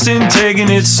and taking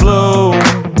it slow.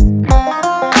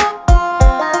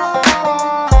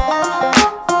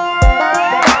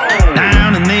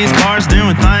 Down in these parts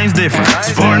doing things different.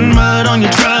 Sporting mud on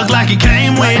your truck like you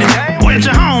came with it. With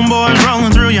your homeboys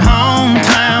rolling through your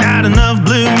hometown. Got enough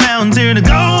Blue Mountains here to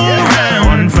go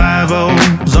around.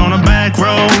 150's on a back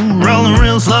road, rolling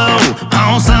real slow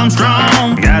on some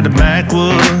strong. Got the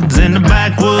backwoods in the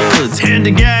backwoods, hit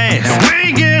the gas,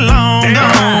 we get long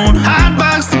gone. Hot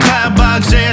box the cloud box, yeah.